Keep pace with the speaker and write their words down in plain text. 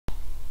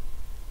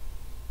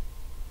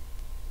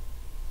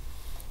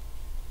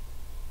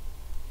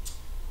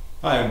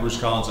Hi, I'm Bruce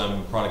Collins.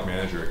 I'm product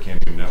manager at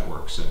Cambium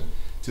Networks, and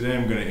today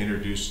I'm going to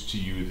introduce to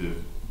you the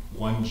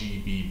 1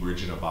 GB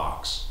bridge in a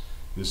box.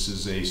 This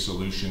is a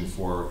solution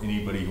for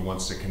anybody who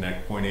wants to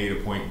connect point A to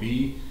point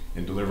B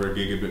and deliver a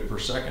gigabit per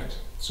second.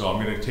 So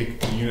I'm going to take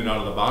the unit out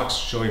of the box,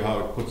 show you how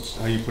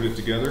you put it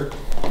together,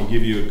 and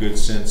give you a good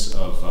sense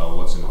of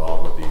what's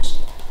involved with these.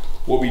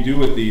 What we do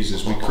with these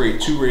is we create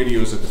two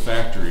radios at the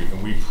factory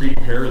and we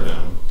prepare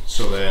them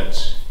so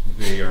that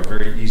they are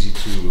very easy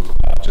to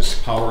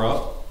just power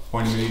up,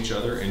 point them at each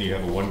other, and you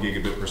have a 1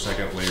 gigabit per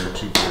second layer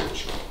 2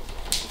 bridge.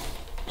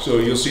 So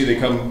you'll see they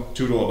come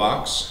two to a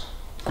box,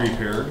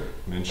 prepared,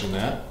 mention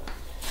that.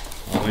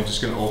 I'm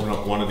just going to open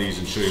up one of these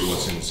and show you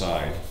what's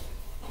inside.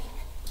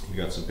 We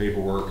got some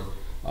paperwork.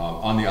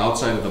 On the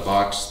outside of the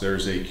box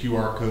there's a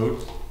QR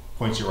code,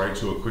 points you right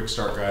to a quick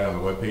start guide on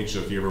the webpage, so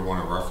if you ever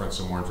want to reference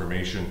some more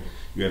information,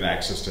 you have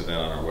access to that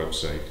on our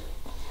website.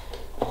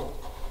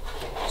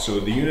 So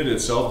the unit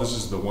itself, this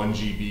is the 1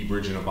 GB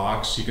bridge in a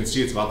box. You can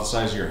see it's about the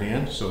size of your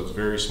hand, so it's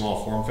very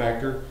small form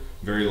factor,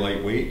 very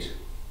lightweight.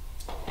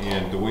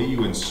 And the way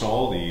you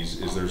install these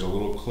is there's a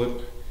little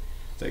clip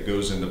that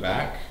goes in the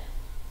back.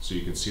 So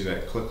you can see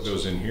that clip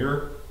goes in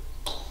here.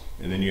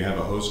 And then you have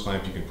a hose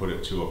clamp, you can put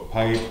it to a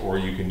pipe, or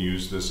you can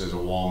use this as a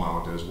wall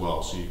mount as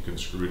well. So you can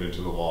screw it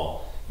into the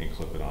wall and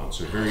clip it on.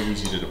 So very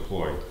easy to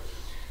deploy.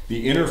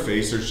 The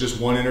interface, there's just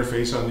one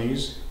interface on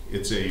these.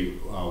 It's a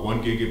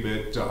 1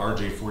 gigabit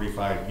RJ45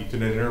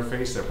 Ethernet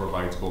interface that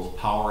provides both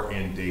power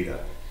and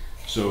data.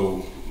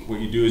 So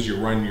what you do is you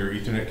run your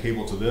Ethernet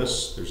cable to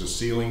this. There's a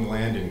sealing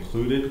gland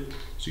included.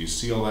 So you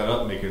seal that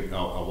up, make it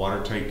a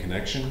watertight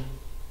connection.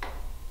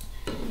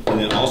 And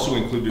then also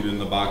included in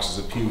the box is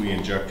a PoE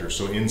injector.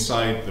 So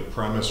inside the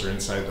premise or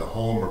inside the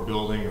home or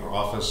building or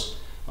office,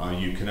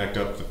 you connect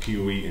up the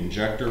PoE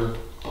injector,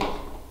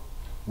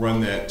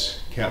 run that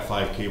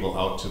Cat5 cable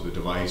out to the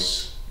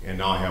device, and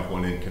now I have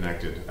one end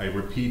connected. I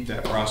repeat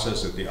that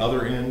process at the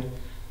other end,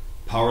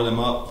 power them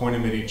up, point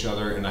them at each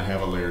other, and I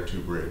have a layer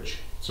 2 bridge.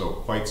 So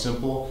quite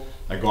simple.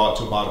 I go out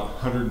to about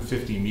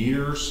 150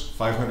 meters,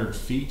 500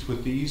 feet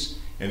with these,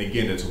 and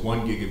again it's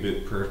 1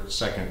 gigabit per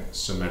second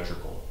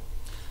symmetrical.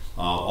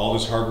 All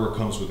this hardware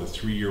comes with a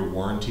 3-year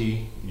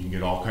warranty. You can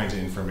get all kinds of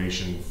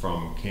information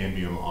from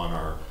Cambium on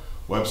our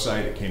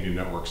website at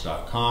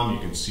cambiumnetworks.com. You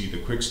can see the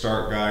quick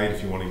start guide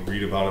if you want to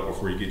read about it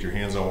before you get your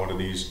hands on one of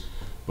these.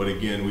 But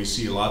again, we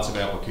see lots of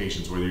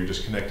applications, whether you're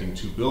just connecting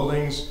two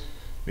buildings,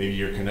 maybe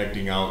you're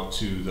connecting out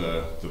to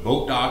the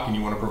boat dock and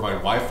you want to provide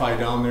Wi-Fi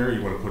down there,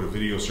 you want to put a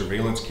video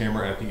surveillance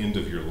camera at the end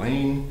of your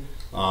lane.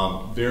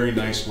 Very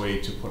nice way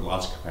to put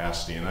lots of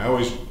capacity. And I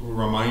always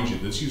remind you,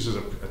 this uses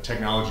a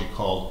technology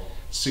called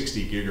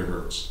 60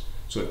 gigahertz.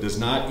 So it does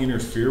not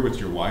interfere with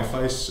your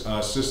Wi-Fi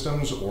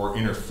systems or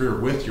interfere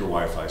with your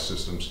Wi-Fi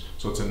systems.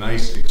 So it's a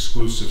nice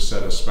exclusive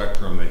set of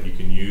spectrum that you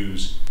can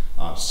use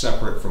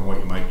separate from what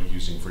you might be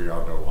using for your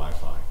outdoor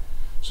Wi-Fi.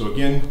 So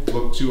again,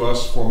 look to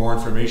us for more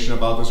information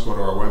about this. Go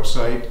to our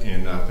website,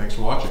 and thanks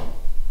for watching.